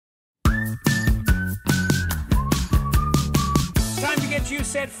get you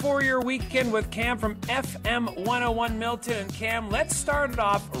set for your weekend with Cam from FM 101 Milton. And Cam, let's start it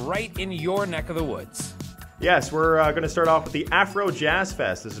off right in your neck of the woods. Yes, we're going to start off with the Afro Jazz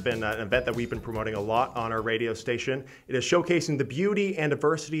Fest. This has been an event that we've been promoting a lot on our radio station. It is showcasing the beauty and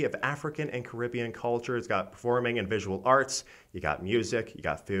diversity of African and Caribbean culture. It's got performing and visual arts. You got music, you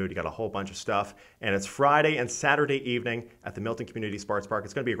got food, you got a whole bunch of stuff. And it's Friday and Saturday evening at the Milton Community Sports Park.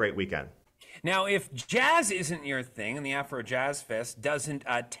 It's going to be a great weekend. Now, if jazz isn't your thing and the Afro Jazz Fest doesn't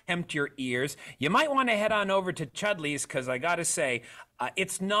tempt your ears, you might want to head on over to Chudley's, because I got to say,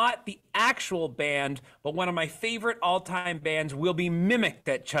 it's not the actual band, but one of my favorite all-time bands will be mimicked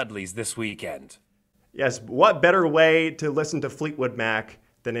at Chudley's this weekend. Yes, what better way to listen to Fleetwood Mac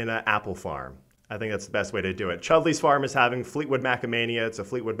than in an apple farm? I think that's the best way to do it. Chudley's Farm is having Fleetwood Macamania. It's a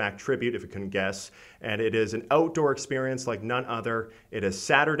Fleetwood Mac tribute, if you couldn't guess. And it is an outdoor experience like none other. It is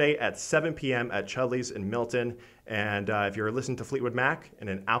Saturday at 7 p.m. at Chudley's in Milton. And if you're listening to Fleetwood Mac in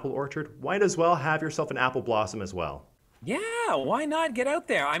an apple orchard, might as well have yourself an apple blossom as well. Yeah, why not get out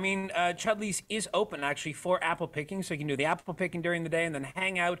there? I mean, Chudley's is open actually for apple picking, so you can do the apple picking during the day and then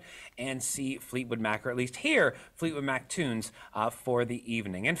hang out and see Fleetwood Mac, or at least hear Fleetwood Mac tunes for the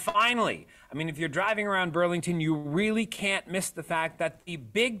evening. And finally, I mean, if you're driving around Burlington, you really can't miss the fact that the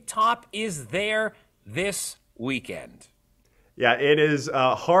Big Top is there this weekend. Yeah, it is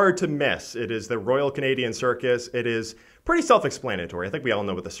hard to miss. It is the Royal Canadian Circus. It is pretty self-explanatory. I think we all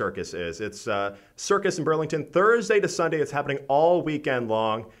know what the circus is. It's circus in Burlington, Thursday to Sunday. It's happening all weekend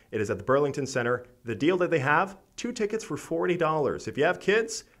long. It is at the Burlington Center. The deal that they have, 2 tickets for $40. If you have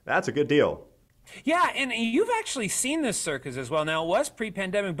kids, that's a good deal. Yeah, and you've actually seen this circus as well. Now, it was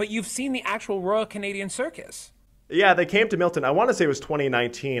pre-pandemic, but you've seen the actual Royal Canadian Circus. Yeah, they came to Milton, I want to say it was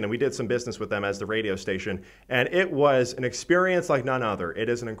 2019, and we did some business with them as the radio station, and it was an experience like none other. It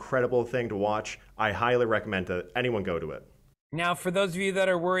is an incredible thing to watch. I highly recommend that anyone go to it. Now, for those of you that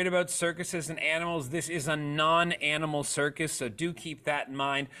are worried about circuses and animals, this is a non-animal circus, so do keep that in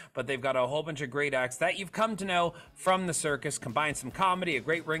mind. But they've got a whole bunch of great acts that you've come to know from the circus, combine some comedy, a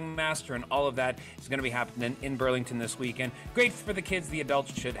great ringmaster, and all of that is going to be happening in Burlington this weekend. Great for the kids. The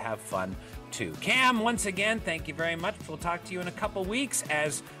adults should have fun too. Cam, once again, thank you very much. We'll talk to you in a couple weeks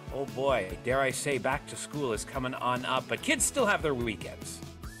as, oh boy, dare I say, back to school is coming on up. But kids still have their weekends.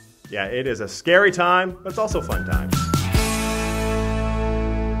 Yeah, it is a scary time, but it's also a fun time.